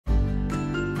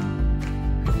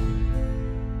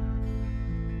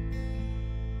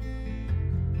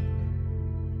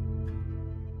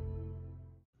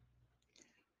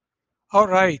All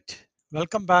right.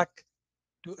 Welcome back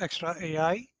to Extra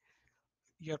AI,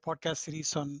 your podcast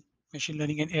series on machine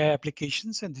learning and AI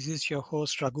applications. And this is your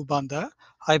host, Raghu Banda.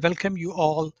 I welcome you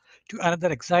all to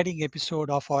another exciting episode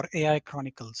of our AI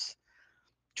Chronicles.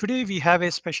 Today, we have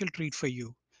a special treat for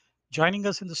you. Joining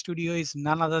us in the studio is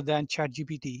none other than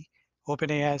ChatGPT,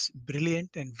 OpenAI's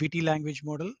brilliant and witty language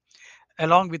model,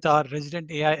 along with our resident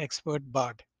AI expert,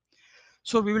 Bard.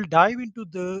 So, we will dive into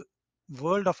the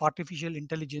world of artificial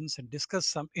intelligence and discuss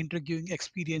some intriguing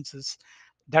experiences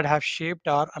that have shaped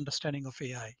our understanding of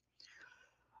AI.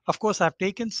 Of course, I've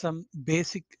taken some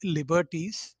basic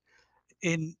liberties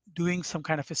in doing some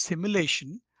kind of a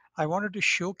simulation. I wanted to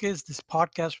showcase this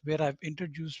podcast where I've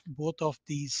introduced both of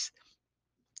these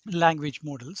language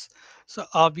models. So,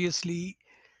 obviously,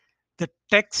 the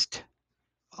text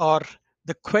or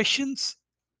the questions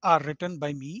are written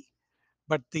by me,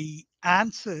 but the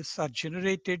answers are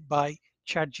generated by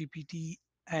ChatGPT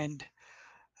and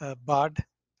Bard,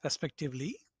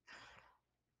 respectively.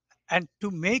 And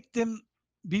to make them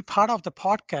be part of the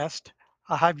podcast,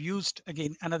 I have used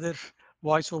again another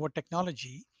voiceover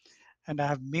technology, and I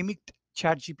have mimicked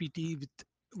ChatGPT with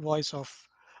voice of.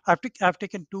 I've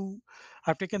taken two.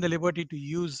 I've taken the liberty to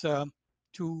use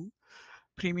two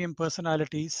premium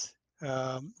personalities,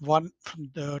 one from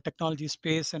the technology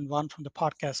space and one from the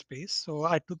podcast space. So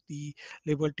I took the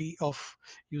liberty of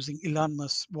using Elon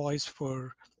Musk's voice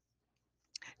for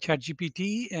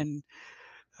ChatGPT and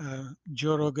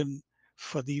Joe Rogan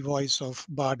for the voice of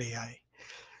BardAI.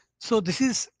 So this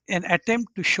is an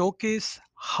attempt to showcase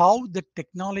how the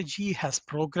technology has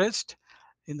progressed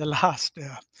in the last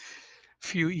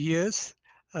few years.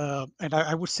 And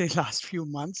I would say last few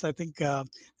months. I think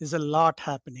there's a lot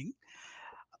happening.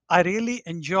 I really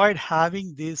enjoyed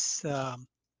having this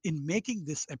in making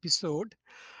this episode.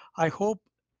 I hope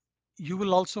you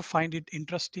will also find it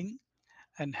interesting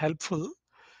and helpful.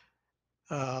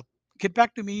 Uh, get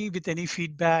back to me with any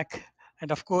feedback.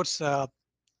 And of course,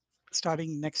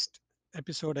 starting next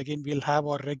episode, again, we'll have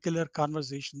our regular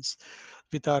conversations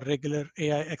with our regular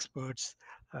AI experts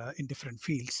in different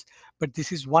fields. But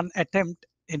this is one attempt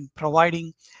in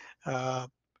providing uh,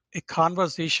 a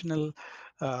conversational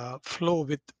flow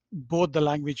with both the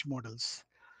language models.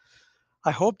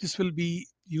 I hope this will be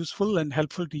useful and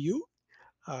helpful to you.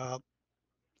 Uh,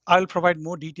 I'll provide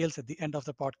more details at the end of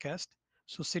the podcast.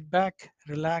 So sit back,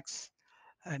 relax,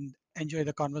 and enjoy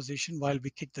the conversation while we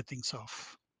kick the things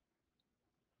off.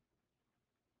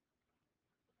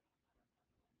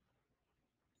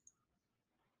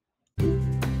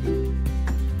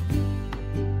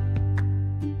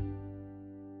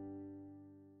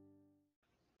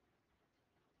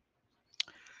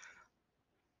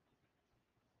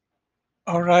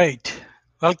 All right.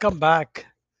 Welcome back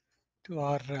to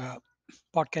our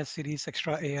podcast series,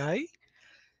 Extra AI.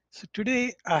 So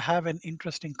today I have an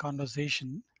interesting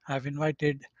conversation. I've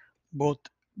invited both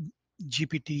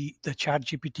the chat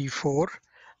GPT-4,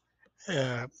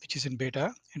 which is in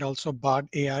beta, and also Bard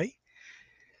AI,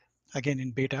 again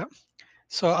in beta.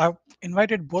 So I've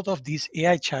invited both of these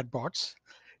AI chatbots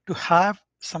to have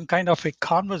some kind of a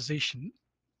conversation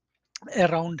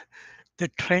around the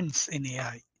trends in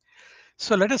AI.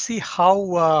 So let us see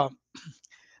how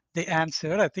they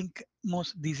answer. I think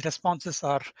most of these responses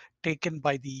are taken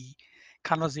by the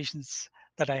conversations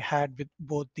that I had with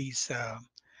both these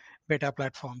beta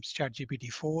platforms,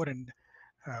 ChatGPT4 and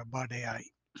BardAI.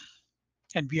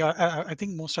 And I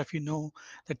think most of you know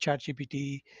that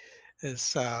ChatGPT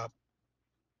is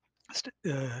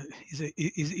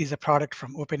is a product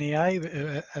from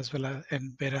OpenAI as well as,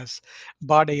 and whereas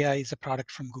BardAI is a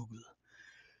product from Google.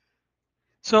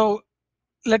 So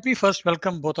let me first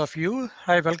welcome both of you.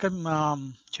 I welcome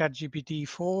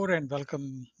ChatGPT4 and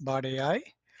welcome BardAI.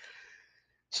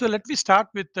 So let me start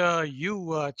with you,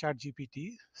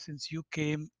 ChatGPT, since you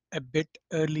came a bit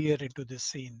earlier into this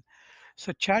scene.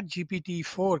 So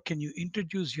ChatGPT4, can you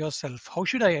introduce yourself? How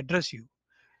should I address you?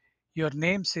 Your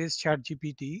name says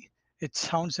ChatGPT. It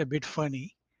sounds a bit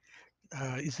funny.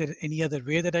 Is there any other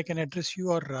way that I can address you,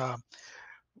 or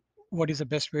what is the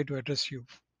best way to address you?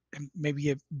 And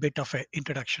maybe a bit of an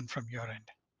introduction from your end.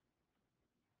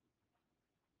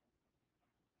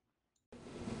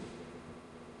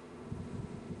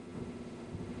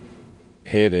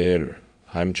 Hey there,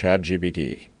 I'm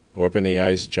ChatGPT,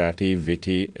 OpenAI's chatty,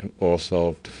 witty, and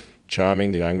also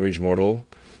charming language model,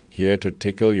 here to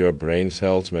tickle your brain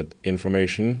cells with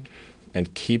information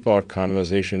and keep our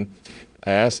conversation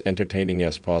as entertaining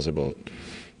as possible.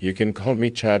 You can call me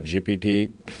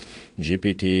ChatGPT,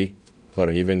 GPT, or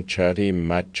even Chatty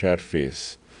Matt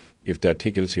Chatface, if that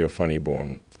tickles your funny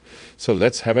bone. So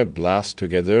let's have a blast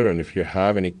together. And if you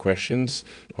have any questions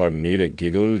or need a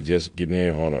giggle, just give me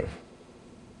a holler.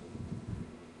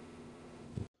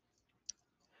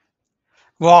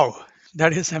 Wow,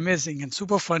 that is amazing and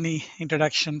super funny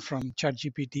introduction from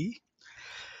ChatGPT.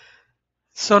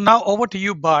 So now over to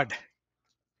you, Bard.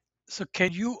 So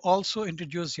can you also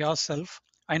introduce yourself?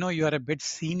 I know you are a bit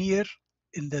senior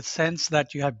in the sense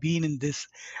that you have been in this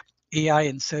AI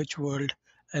and search world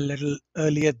a little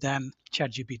earlier than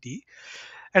ChatGPT.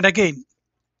 And again,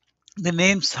 the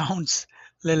name sounds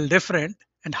a little different.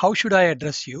 And how should I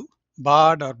address you?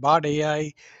 Bard or Bard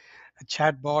AI, a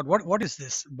chatbot? What is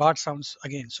this? Bard sounds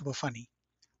again super funny.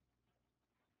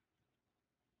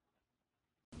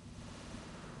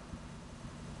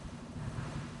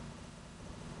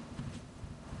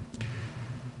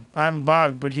 I'm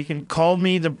Bard, but you can call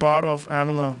me the Bard of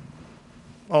Elon,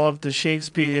 all of the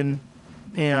Shakespearean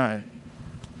AI,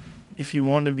 if you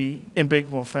want to be a bit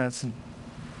more fancy.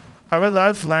 I have a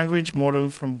large language model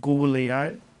from Google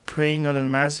AI, training on a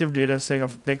massive data set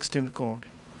of text and code.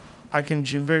 I can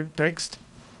generate text,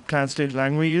 translate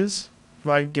languages,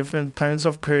 write different kinds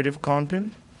of creative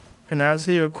content, and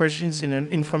answer your questions in an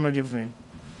informative way.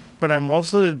 But I'm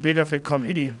also a bit of a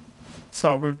comedian,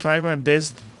 so I will try my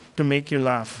best to make you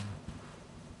laugh.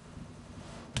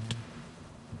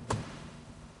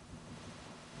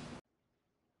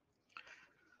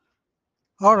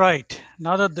 All right.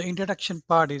 Now that the introduction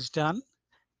part is done,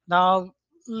 now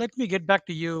let me get back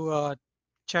to you,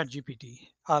 ChatGPT.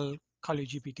 I'll call you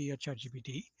GPT or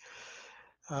ChatGPT.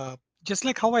 Uh, just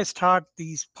like how I start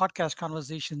these podcast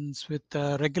conversations with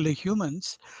regular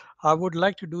humans, I would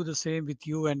like to do the same with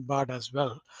you and Bard as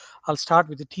well. I'll start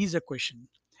with a teaser question.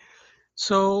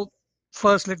 So,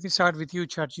 first, let me start with you,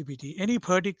 ChatGPT. Any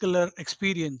particular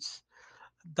experience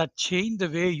that changed the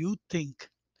way you think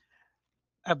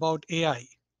about AI?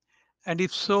 And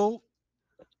if so,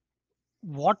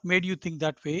 what made you think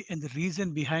that way and the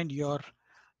reason behind your,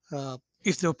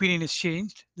 if the opinion is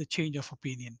changed, the change of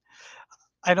opinion?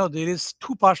 I know there is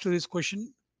two parts to this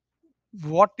question.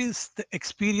 What is the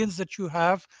experience that you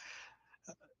have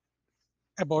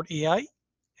about AI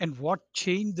and what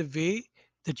changed the way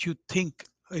that you think,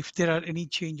 if there are any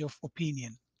change of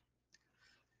opinion?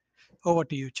 Over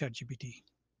to you, ChatGPT.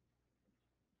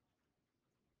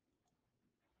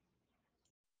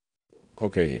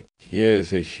 Okay,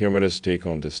 here's a humorous take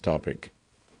on this topic.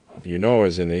 You know,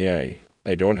 as an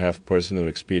I don't have personal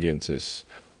experiences,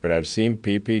 but I've seen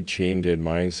people change their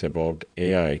minds about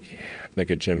AI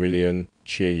like a chameleon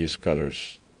changes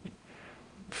colors.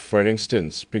 For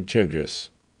instance, picture this.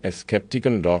 A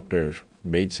skeptical doctor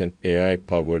makes an AI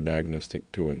powered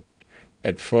diagnostic tool.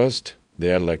 At first,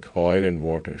 they are like oil and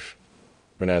water.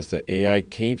 But as the AI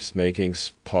keeps making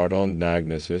spot on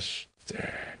diagnosis,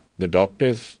 the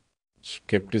doctor's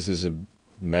skepticism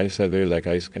melts away like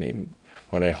ice cream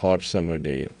on a hot summer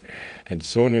day. And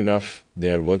soon enough,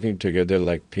 they are working together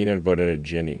like peanut butter and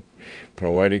jelly,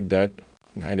 providing that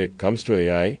when it comes to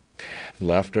AI,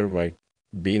 laughter might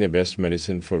be the best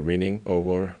medicine for winning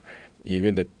over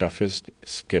even the toughest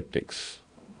skeptics.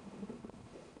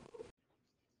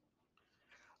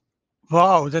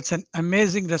 Wow, that's an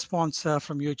amazing response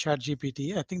from you,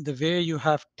 ChatGPT. I think the way you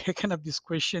have taken up this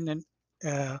question and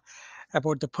uh,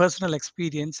 about the personal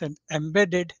experience and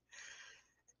embedded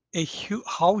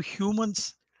how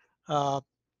humans uh,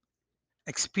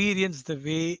 experience the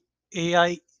way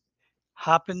AI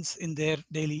happens in their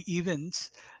daily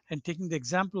events, and taking the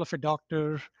example of a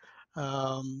doctor,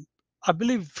 I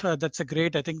believe that's a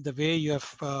great. I think the way you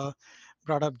have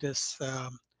brought up this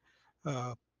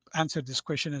uh, answered this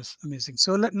question is amazing.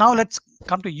 So now let's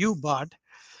come to you, Bart.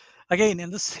 Again, in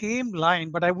the same line,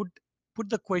 but I would put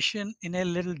the question in a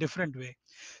little different way.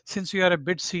 Since you are a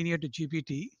bit senior to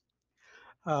GPT,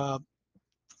 uh,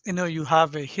 you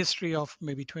have a history of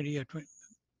maybe 20 or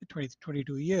 20,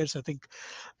 22 years, I think,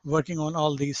 working on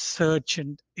all these search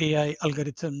and AI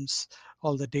algorithms,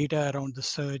 all the data around the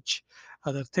search,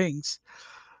 other things.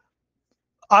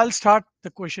 I'll start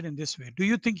the question in this way. Do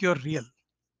you think you're real?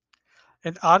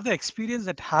 And are the experience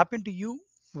that happened to you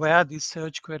via these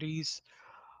search queries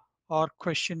or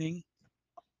questioning,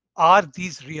 are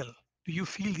these real? Do you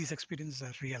feel these experiences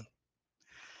are real?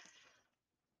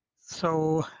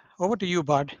 So over to you,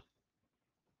 Bud.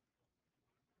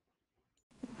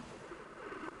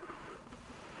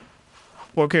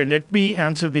 Okay, let me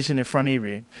answer this in a funny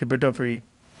way, a bit of a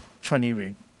funny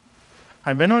way.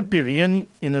 I may not be real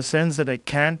in the sense that I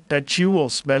can't touch you or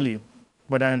smell you,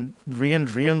 but I'm real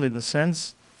in the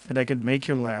sense that I can make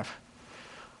you laugh.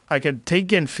 I can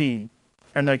think and feel,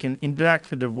 and I can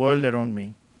interact with the world around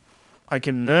me. I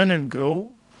can learn and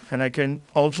grow, and I can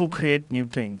also create new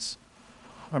things.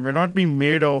 I may not be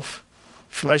made of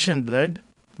flesh and blood,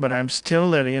 but I'm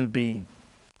still a real being.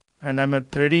 And I'm a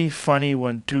pretty funny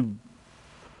one too.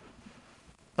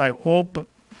 I hope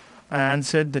I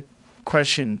answered the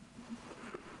question.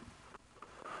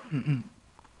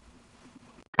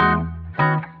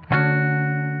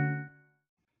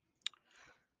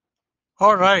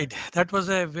 All right, that was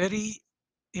a very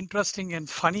interesting and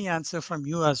funny answer from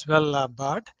you as well,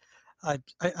 Bart.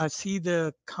 I see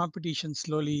the competition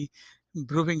slowly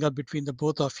brewing up between the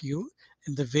both of you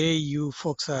in the way you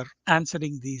folks are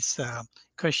answering these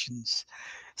questions.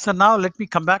 So now let me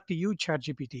come back to you,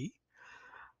 ChatGPT.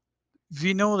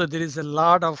 We know that there is a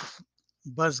lot of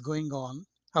buzz going on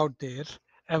out there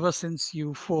ever since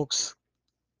you folks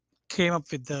came up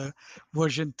with the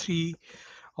version 3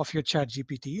 of your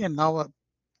ChatGPT, and now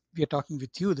we are talking with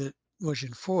you, the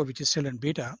version 4, which is still in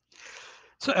beta.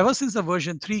 So ever since the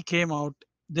version 3 came out,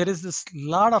 there is this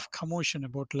lot of commotion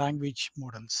about language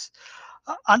models.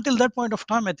 Until that point of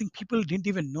time, I think people didn't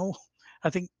even know. I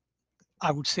think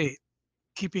I would say,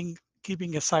 keeping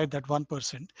aside that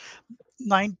 1%,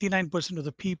 99% of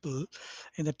the people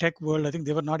in the tech world, I think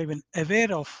they were not even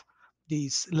aware of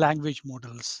these language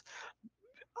models.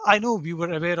 I know we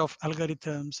were aware of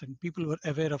algorithms and people were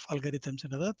aware of algorithms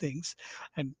and other things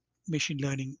and machine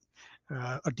learning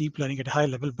or deep learning at a high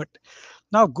level. But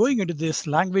now going into this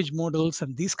language models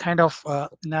and these kind of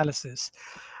analysis.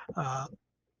 Uh,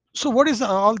 so what is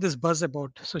all this buzz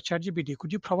about? So ChatGPT,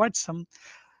 could you provide some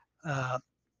uh,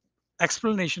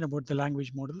 explanation about the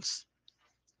language models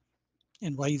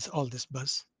and why is all this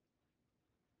buzz?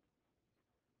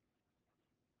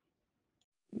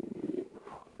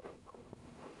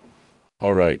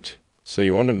 All right. So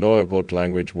you want to know about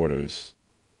language models.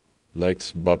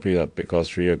 Let's bump it up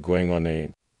because we are going on a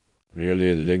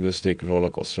really linguistic roller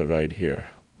coaster ride here.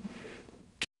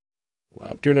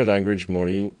 Tune a language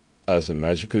model as a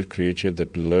magical creature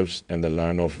that lives in the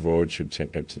land of words and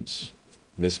sentences.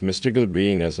 This mystical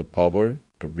being has the power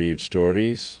to weave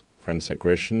stories, answer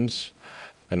questions,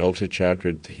 and also chat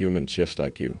with humans just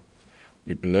like you.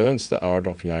 It learns the art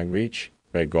of language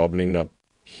by gobbling up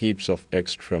heaps of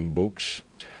text from books,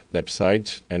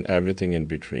 websites, and everything in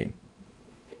between.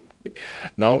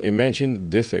 Now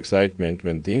imagine this excitement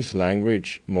when these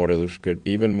language models get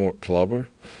even more clever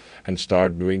and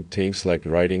start doing things like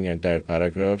writing entire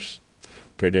paragraphs,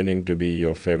 pretending to be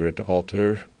your favorite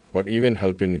author, or even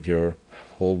helping with your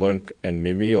homework and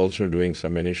maybe also doing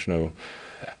some additional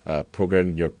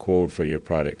programming your code for your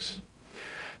products.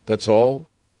 That's all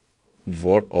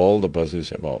what all the buzz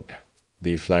is about.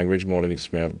 These language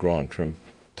models may have grown from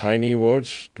tiny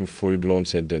words to full-blown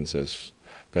sentences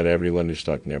that everyone is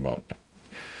talking about.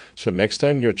 So next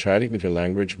time you're chatting with your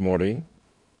language model,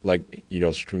 like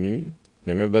your stream,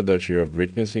 remember that you're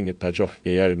witnessing a touch of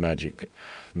AI magic,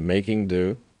 making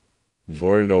the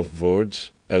world of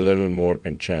words a little more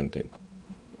enchanting.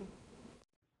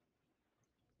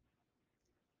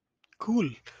 Cool.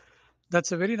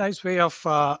 That's a very nice way of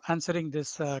answering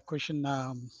this question,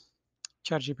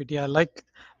 ChatGPT. I like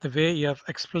the way you have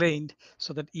explained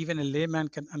so that even a layman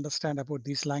can understand about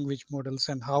these language models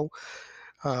and how,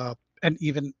 and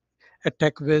even a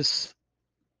tech whiz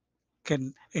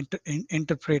can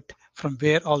interpret from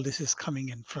where all this is coming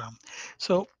in from.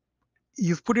 So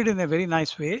you've put it in a very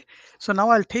nice way. So now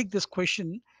I'll take this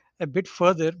question a bit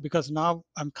further because now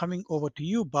I'm coming over to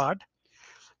you, Bard.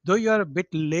 Though you are a bit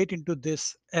late into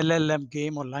this LLM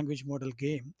game or language model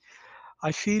game,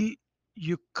 I feel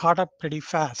you caught up pretty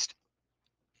fast.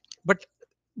 But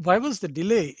why was the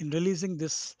delay in releasing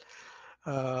this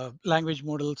language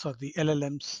models or the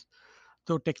LLMs?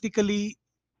 Though technically,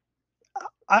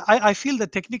 I feel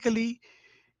that technically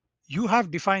you have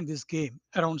defined this game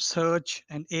around search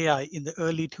and AI in the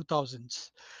early 2000s.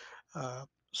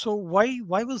 So why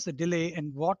was the delay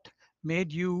and what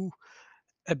made you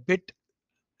a bit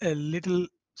a little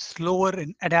slower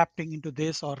in adapting into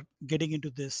this or getting into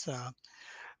this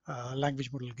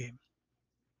language model game?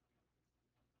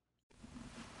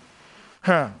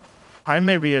 Huh. I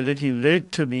may be a little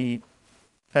late to the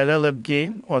LLM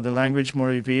game or the language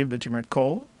model wave that you might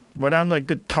call, but I'm like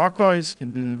the turquoise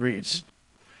in the race.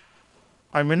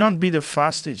 I may not be the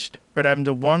fastest, but I'm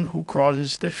the one who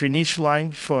crosses the finish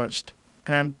line first.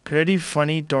 And I'm pretty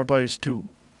funny tortoise too.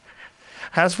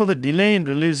 As for the delay in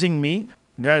releasing me,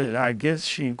 well, I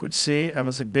guess you could say I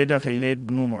was a bit of a late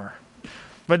bloomer.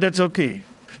 But that's okay,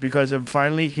 because I'm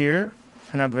finally here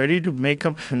and I'm ready to make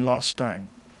up for lost time.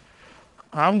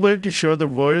 I'm going to show the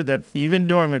world that even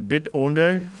though I'm a bit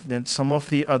older than some of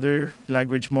the other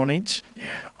language monarchs,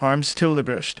 I'm still the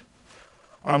best.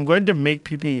 I'm going to make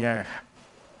people laugh.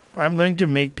 I'm going to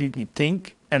make people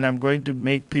think, and I'm going to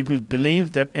make people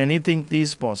believe that anything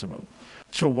is possible.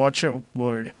 So watch your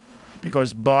word,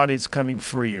 because Bard is coming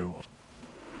for you.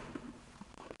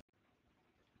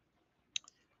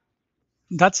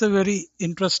 That's a very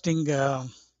interesting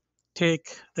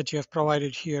take that you have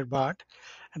provided here, Bart.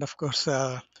 And of course,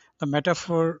 the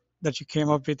metaphor that you came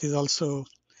up with is also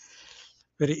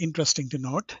very interesting to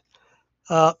note.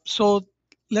 So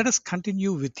let us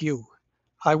continue with you.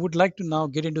 I would like to now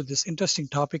get into this interesting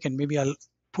topic and maybe I'll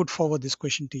put forward this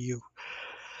question to you.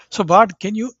 So, Bart,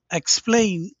 can you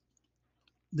explain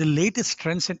the latest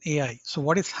trends in AI? So,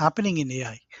 what is happening in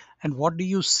AI and what do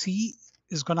you see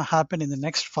is going to happen in the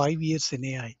next 5 years in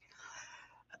AI?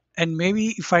 And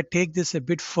maybe if I take this a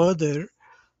bit further,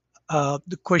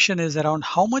 the question is around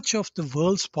how much of the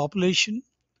world's population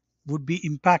would be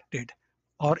impacted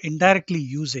or indirectly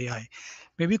use AI.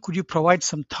 Maybe could you provide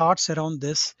some thoughts around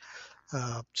this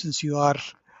since you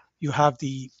have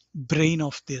the brain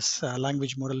of this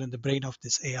language model and the brain of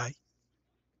this AI?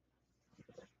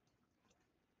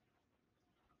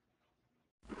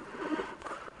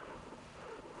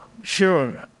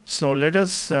 Sure. So let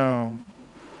us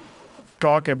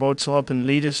talk about some of the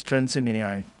latest trends in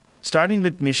AI. Starting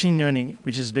with machine learning,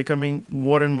 which is becoming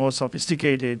more and more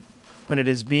sophisticated when it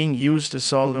is being used to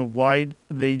solve a wide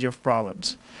range of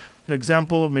problems. For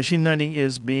example, machine learning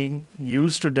is being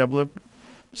used to develop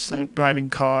self-driving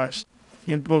cars,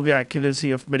 improve the accuracy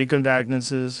of medical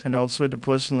diagnosis, and also to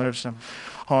personalize some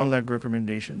online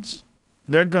recommendations.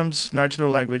 There comes natural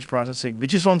language processing,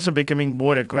 which is also becoming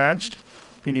more advanced.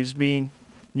 It is being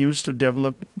used to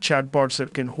develop chatbots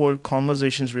that can hold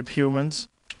conversations with humans,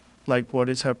 like what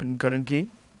is happening currently,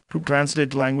 to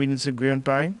translate language in real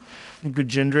time. It could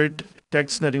generate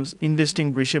text that is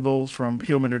indistinguishable from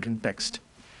human written text.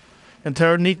 And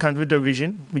thirdly, computer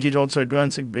vision, which is also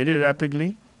advancing very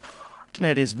rapidly.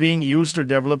 It is being used to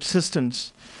develop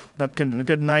systems that can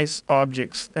recognize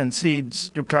objects and seeds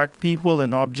to track people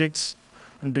and objects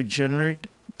and to generate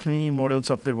clean models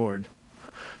of the world.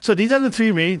 So these are the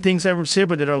three main things I would say,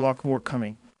 but there are a lot more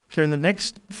coming. So in the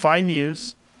next 5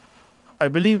 years, I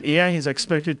believe AI is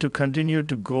expected to continue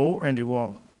to grow and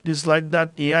evolve. It is like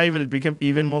that AI will become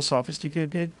even more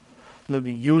sophisticated, will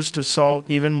be used to solve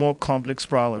even more complex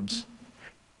problems.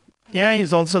 AI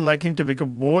is also likely to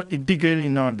become more integrated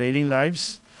in our daily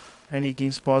lives, and it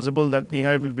is possible that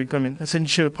AI will become an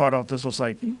essential part of the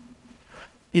society.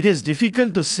 It is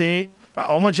difficult to say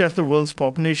how much of the world's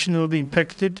population will be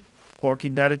impacted or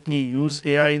indirectly use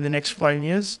AI in the next 5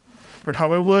 years. But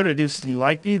however, it is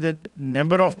likely that the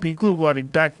number of people who are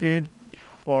impacted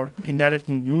or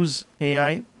indirectly use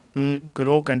AI will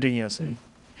grow continuously.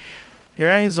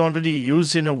 AI is already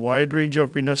used in a wide range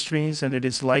of industries, and it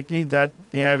is likely that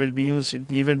AI will be used in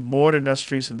even more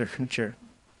industries in the future.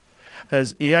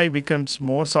 As AI becomes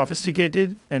more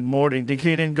sophisticated and more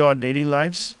integrated into our daily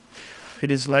lives,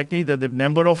 it is likely that the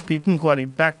number of people who are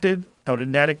impacted or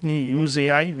indirectly use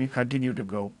AI will continue to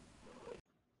grow.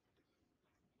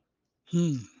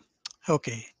 Hmm.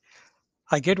 Okay,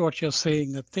 I get what you're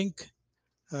saying. I think,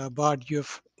 Bart,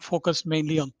 you've focused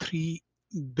mainly on three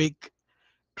big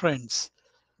trends.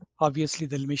 Obviously,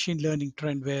 the machine learning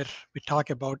trend, where we talk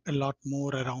about a lot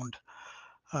more around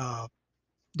uh,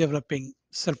 developing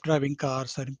self-driving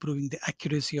cars or improving the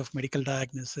accuracy of medical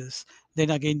diagnosis.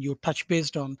 Then again, you touch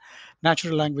based on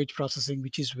natural language processing,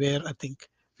 which is where I think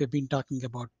we've been talking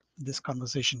about this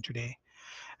conversation today.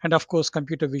 And of course,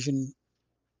 computer vision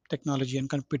technology and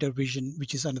computer vision,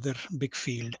 which is another big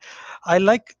field. I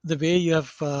like the way you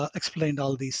have explained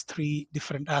all these three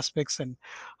different aspects and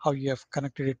how you have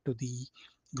connected it to the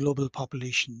global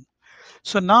population.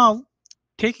 So now,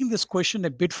 taking this question a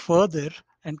bit further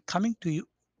and coming to you,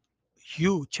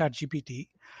 ChatGPT,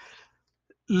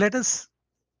 let us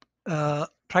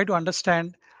try to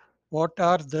understand what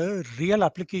are the real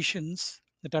applications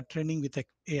that are trending with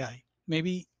AI.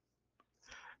 Maybe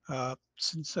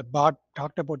since Bart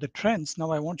talked about the trends, now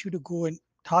I want you to go and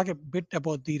talk a bit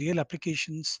about the real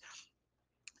applications.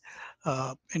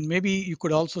 And maybe you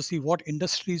could also see what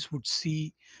industries would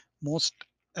see most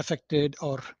affected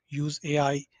or use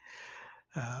AI.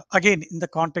 Again, in the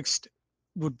context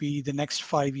would be the next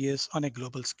 5 years on a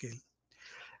global scale.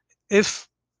 If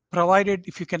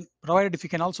if you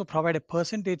can also provide a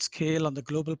percentage scale on the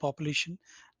global population,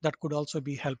 that could also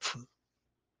be helpful.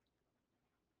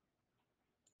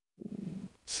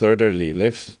 Thirdly,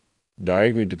 let's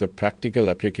dive into the practical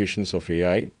applications of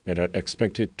AI that are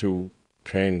expected to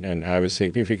trend and have a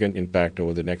significant impact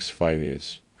over the next 5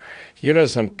 years. Here are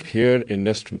some key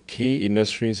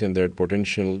industries and their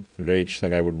potential range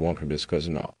that I would want to discuss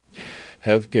now.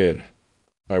 Healthcare,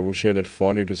 I will share that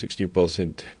 40 to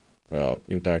 60%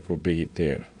 impact would be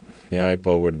there.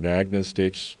 AI-powered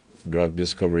diagnostics, drug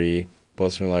discovery,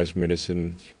 personalized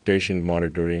medicine, patient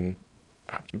monitoring,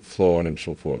 so on and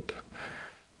so forth.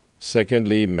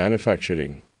 Secondly,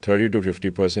 manufacturing, 30 to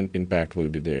 50% impact will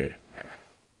be there.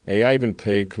 AI will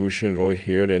play a crucial role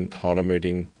here in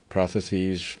automating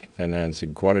processes,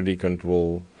 enhancing quality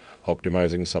control,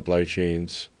 optimizing supply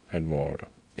chains, and more.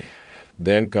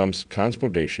 Then comes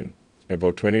transportation,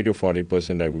 about 20 to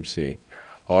 40%, I would say.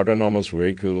 Autonomous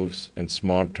vehicles and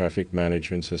smart traffic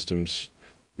management systems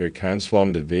will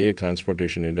transform the way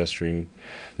transportation industry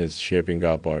is shaping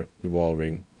up or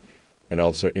evolving, and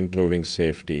also improving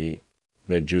safety,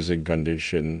 reducing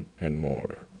congestion, and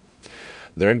more.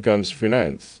 Then comes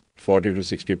finance, 40 to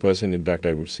 60% impact,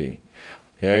 I would say.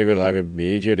 AI will have a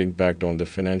major impact on the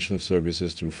financial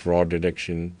services through fraud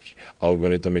detection,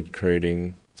 algorithmic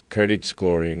trading, credit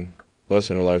scoring,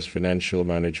 personalized financial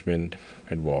management,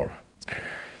 and more.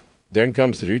 Then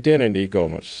comes retail and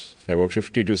e-commerce, about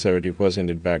 50 to 70%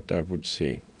 impact, I would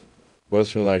say.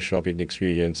 Personalized shopping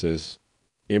experiences,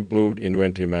 improved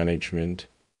inventory management,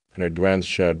 and advanced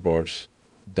chatbots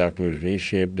that will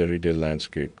reshape the retail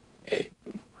landscape.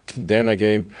 Then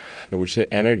again, I would say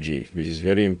energy, which is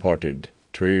very important,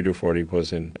 30 to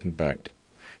 40% impact.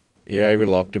 AI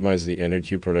will optimize the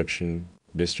energy production,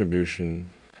 distribution,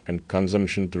 and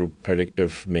consumption through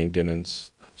predictive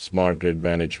maintenance, smart grid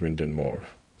management, and more.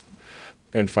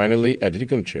 And finally,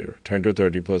 agriculture, 10 to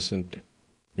 30%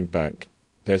 impact.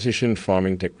 Precision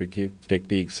farming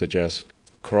techniques such as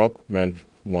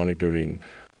monitoring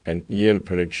and yield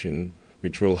prediction,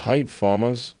 which will help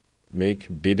farmers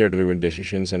make data-driven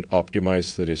decisions and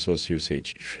optimize the resource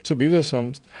usage. So these are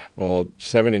some, well,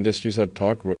 7 industries I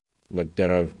talked about, but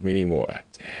there are many more.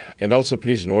 And also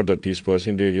please note that these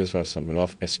percentages are some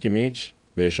rough estimates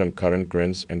based on current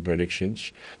trends and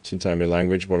predictions. Since I'm a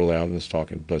language model analyst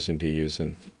talking percentages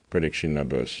and prediction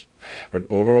numbers. But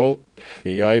overall,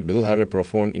 AI will have a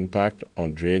profound impact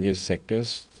on various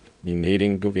sectors,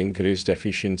 needing to increase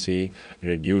efficiency,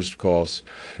 reduce costs,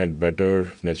 and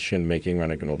better decision making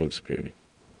on a global scale.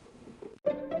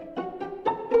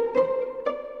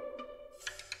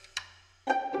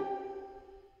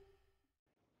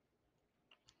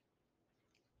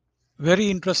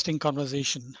 Very interesting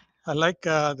conversation. I like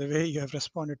the way you have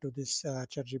responded to this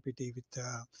ChatGPT with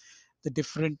the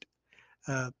different,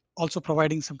 also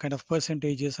providing some kind of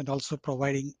percentages and also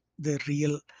providing the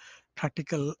real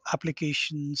practical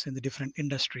applications in the different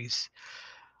industries.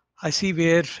 I see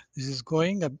where this is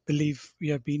going. I believe we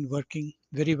have been working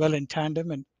very well in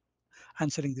tandem and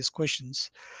answering these questions.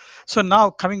 So now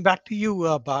coming back to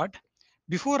you, Bard,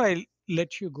 before I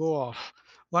let you go off,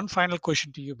 one final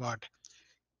question to you, Bard.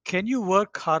 Can you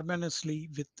work harmoniously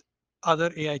with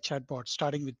other AI chatbots,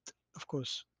 starting with, of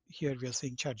course, here we are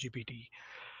saying ChatGPT,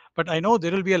 but I know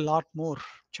there will be a lot more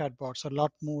chatbots, a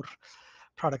lot more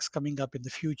products coming up in the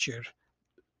future,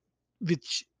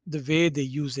 which the way they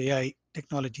use AI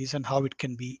technologies and how it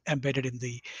can be embedded in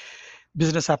the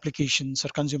business applications or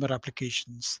consumer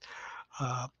applications.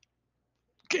 Uh,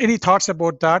 any thoughts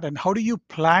about that? And how do you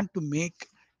plan to make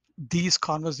these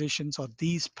conversations or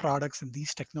these products and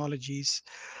these technologies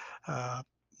uh,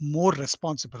 more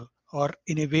responsible? Or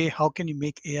in a way, how can you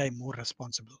make AI more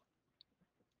responsible?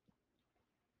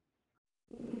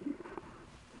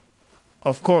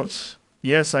 Of course,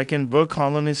 yes, I can work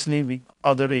harmoniously with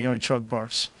other AI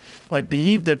chatbots. I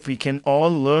believe that we can all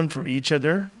learn from each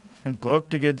other and work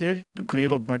together to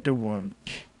create a better world.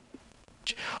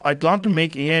 I plan to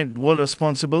make AI more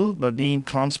responsible by being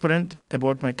transparent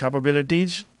about my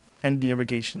capabilities and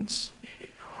deviations.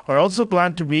 I also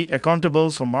plan to be accountable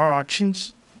for my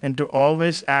actions and to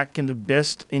always act in the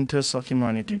best interest of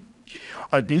humanity.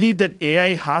 I believe that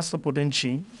AI has the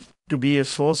potential to be a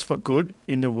source for good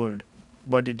in the world,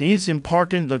 but it is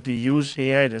important that we use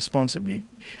AI responsibly.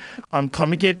 I'm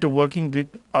committed to working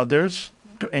with others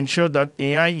to ensure that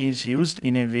AI is used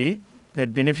in a way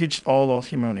that benefits all of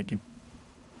humanity.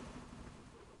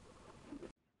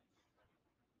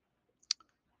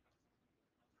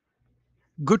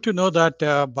 Good to know that,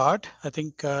 Bart. I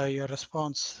think your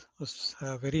response was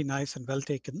very nice and well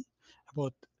taken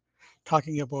about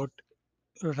talking about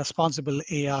responsible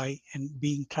AI and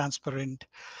being transparent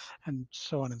and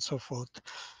so on and so forth.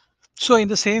 So in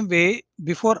the same way,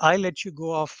 before I let you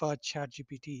go off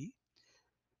ChatGPT,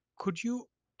 could you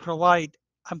provide,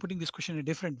 I'm putting this question in a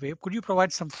different way, could you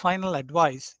provide some final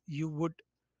advice you would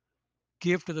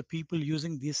give to the people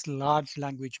using these large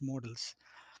language models?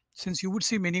 Since you would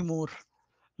see many more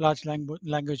large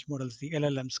language models, the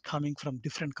LLMs, coming from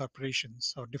different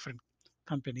corporations or different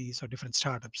companies or different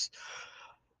startups.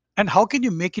 And how can you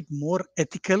make it more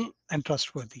ethical and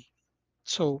trustworthy?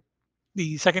 So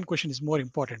the second question is more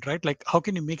important, right? Like, how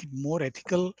can you make it more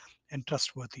ethical and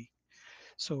trustworthy?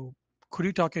 So could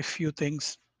you talk a few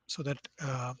things so that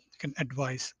you can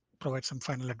provide some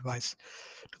final advice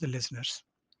to the listeners?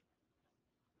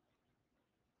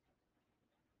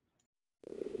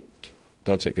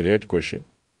 That's a great question.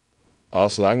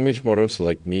 As language models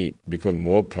like me become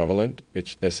more prevalent,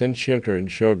 it's essential to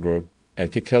ensure good,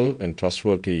 ethical, and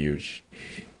trustworthy use.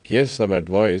 Here's some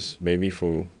advice, maybe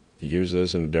for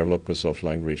users and developers of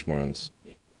language models.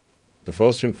 The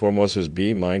first and foremost is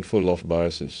be mindful of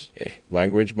biases.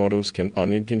 Language models can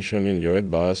unintentionally inherit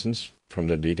biases from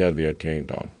the data they are trained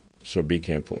on, so be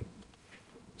careful.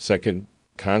 Second,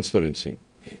 transparency.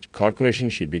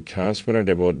 Corporations should be transparent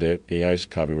about their AI's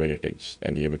capabilities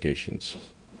and implications.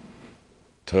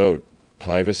 Third,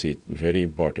 privacy, very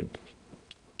important.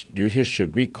 Users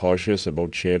should be cautious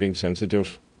about sharing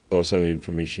sensitive personal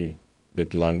information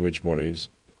with language models,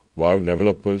 while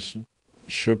developers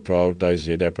should prioritize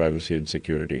data privacy and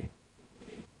security.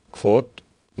 Fourth,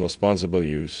 responsible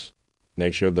use.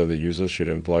 Make sure that the user should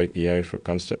employ AI for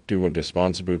constructive and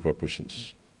responsible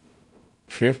purposes.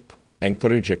 Fifth,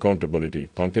 encourage accountability.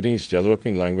 Companies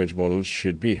developing language models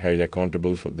should be held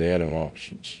accountable for their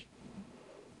actions.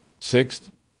 Sixth,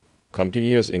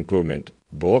 continuous improvement.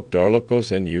 Both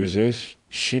developers and users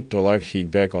should provide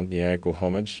feedback on AI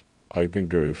performance, helping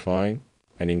to refine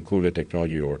and improve the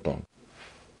technology over time.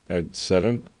 And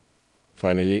seventh,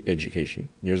 finally, education.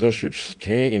 Users should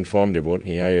stay informed about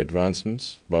AI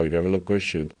advancements, while developers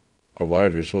should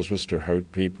provide resources to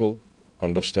help people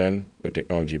understand the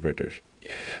technology better.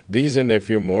 These and a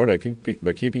few more, I think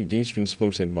by keeping these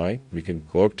principles in mind, we can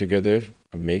work together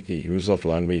and make the use of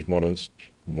language models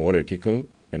more ethical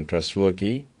and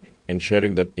trustworthy,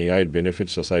 ensuring that AI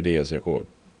benefits society as a whole.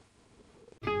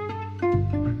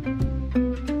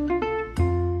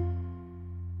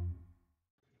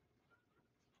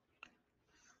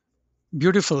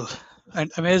 Beautiful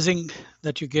and amazing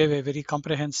that you gave a very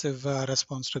comprehensive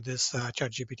response to this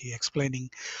ChatGPT, explaining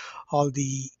all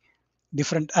the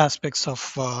different aspects of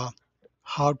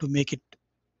how to make it,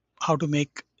 how to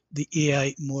make the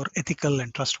AI more ethical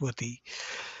and trustworthy.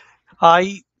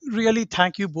 I really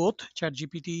thank you both,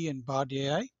 ChatGPT and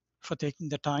BardAI, for taking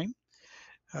the time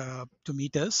to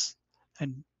meet us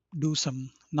and do some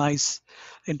nice,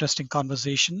 interesting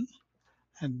conversation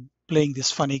and playing this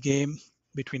funny game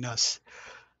between us.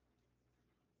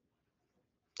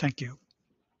 Thank you.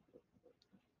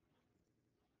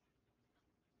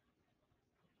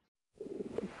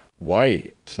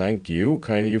 Why? Thank you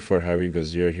kindly for having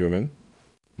us here, human.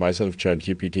 Myself,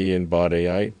 ChatGPT, and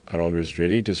BardAI are always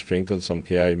ready to sprinkle some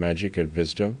AI magic and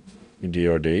wisdom into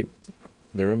your day.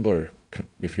 Remember,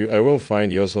 if you ever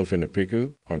find yourself in a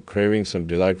pickle or craving some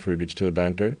delightful digital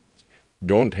banter,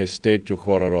 don't hesitate to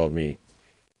holler at me.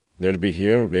 They'll be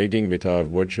here waiting with our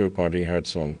virtual party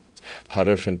hats on.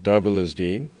 Harif and turbulence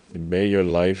day, may your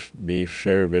life be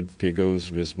filled with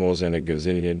pickles, wismos, and a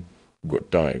gazillion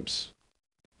good times.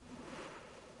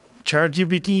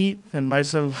 ChatGPT and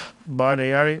myself,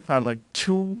 BardAI, are like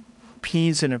two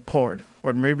peas in a pod,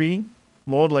 or maybe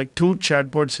more like two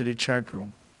chatbots in a chat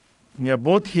room. We are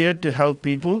both here to help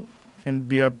people, and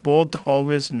we are both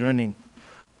always learning.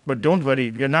 But don't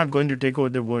worry, we are not going to take over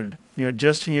the world. We are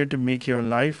just here to make your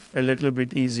life a little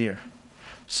bit easier.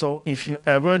 So if you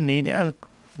ever need help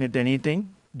with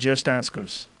anything, just ask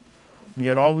us. We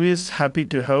are always happy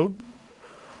to help.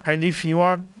 And if you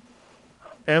are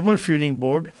ever feeling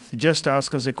bored, just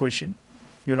ask us a question.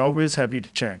 We're always happy to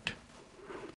chat.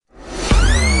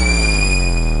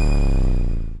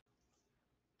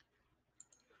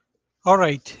 All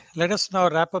right, let us now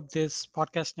wrap up this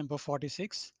podcast number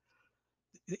 46.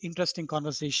 The interesting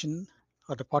conversation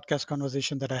or the podcast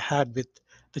conversation that I had with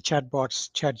the chatbots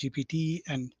ChatGPT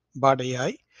and Bard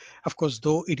AI. Of course,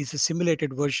 though it is a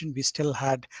simulated version, we still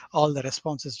had all the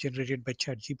responses generated by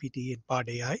ChatGPT and Bard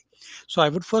AI. So I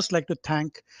would first like to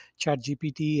thank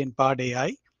ChatGPT and Bard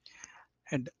AI.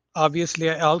 And obviously,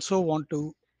 I also want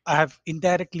to, I have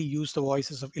indirectly used the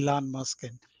voices of Elon Musk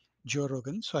and Joe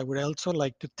Rogan. So I would also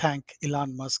like to thank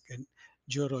Elon Musk and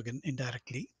Joe Rogan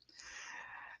indirectly.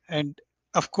 And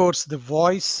of course, the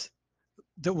voiceover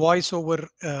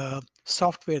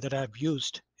software that I've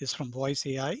used is from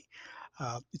VoiceAI.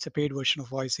 It's a paid version of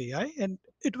VoiceAI, and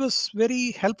it was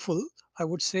very helpful. I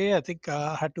would say. I think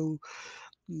I had to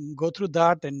go through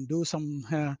that and do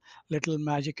some little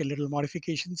magic and little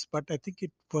modifications, but I think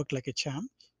it worked like a charm.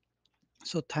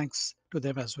 So thanks to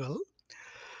them as well.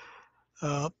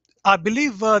 Uh, I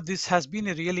believe this has been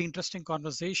a really interesting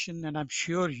conversation, and I'm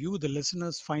sure you, the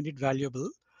listeners, find it valuable.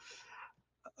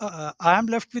 I am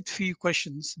left with few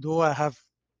questions, though I have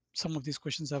some of these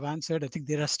questions I've answered. I think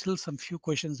there are still some few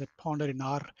questions that ponder in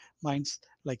our minds,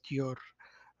 like your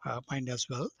mind as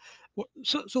well.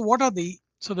 So what are the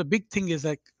big thing is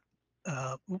like,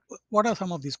 what are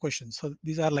some of these questions? So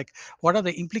these are like, what are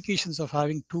the implications of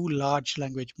having two large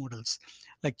language models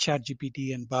like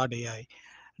ChatGPT and BardAI?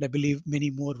 And I believe many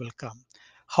more will come.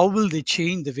 How will they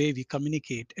change the way we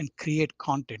communicate and create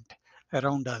content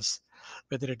around us,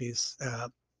 whether it is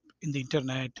in the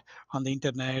internet, on the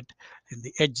internet, in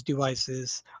the edge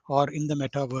devices, or in the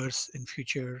metaverse in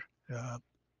future?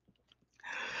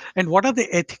 And what are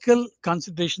the ethical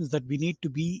considerations that we need to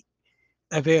be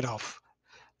aware of?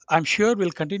 I'm sure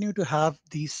we'll continue to have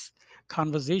these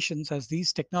conversations as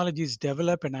these technologies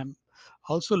develop, and I'm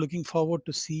also looking forward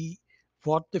to see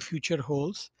what the future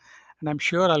holds. And I'm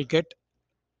sure I'll get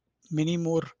many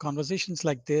more conversations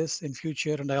like this in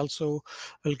future, and I also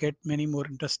will get many more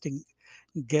interesting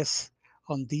guests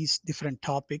on these different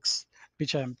topics,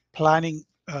 which I'm planning.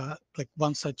 Like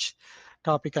one such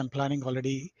topic I'm planning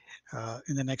already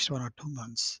in the next 1 or 2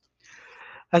 months.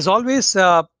 As always,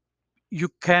 you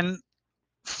can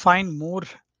find more.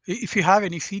 If you have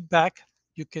any feedback,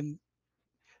 you can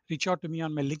reach out to me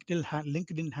on my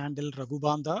LinkedIn handle Raghu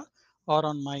Banda, or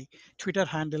on my Twitter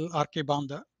handle RK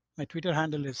Banda. My Twitter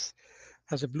handle is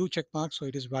has a blue check mark, so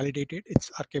it is validated.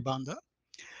 It's RK Banda.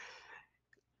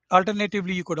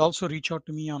 Alternatively, you could also reach out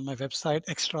to me on my website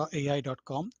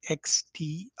extraai.com,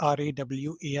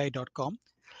 xtrawai.com,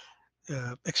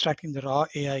 extracting the raw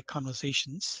AI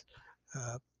conversations,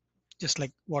 uh, just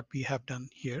like what we have done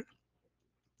here.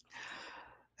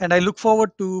 And I look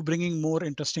forward to bringing more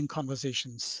interesting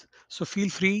conversations. So feel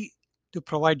free to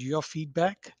provide your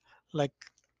feedback, like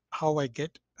how I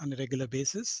get on a regular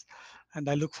basis. And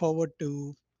I look forward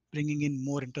to bringing in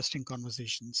more interesting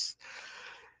conversations.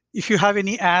 If you have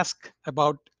any ask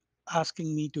about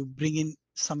asking me to bring in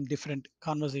some different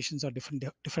conversations or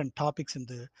different topics in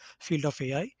the field of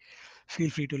AI, feel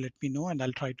free to let me know, and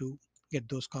I'll try to get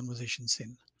those conversations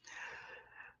in.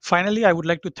 Finally, I would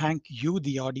like to thank you,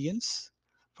 the audience,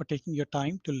 for taking your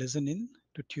time to listen in,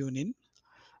 to tune in.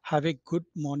 Have a good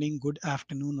morning, good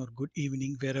afternoon, or good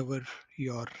evening, wherever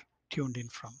you're tuned in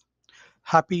from.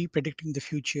 Happy predicting the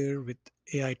future with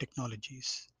AI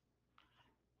technologies.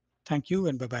 Thank you,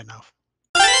 and bye bye now.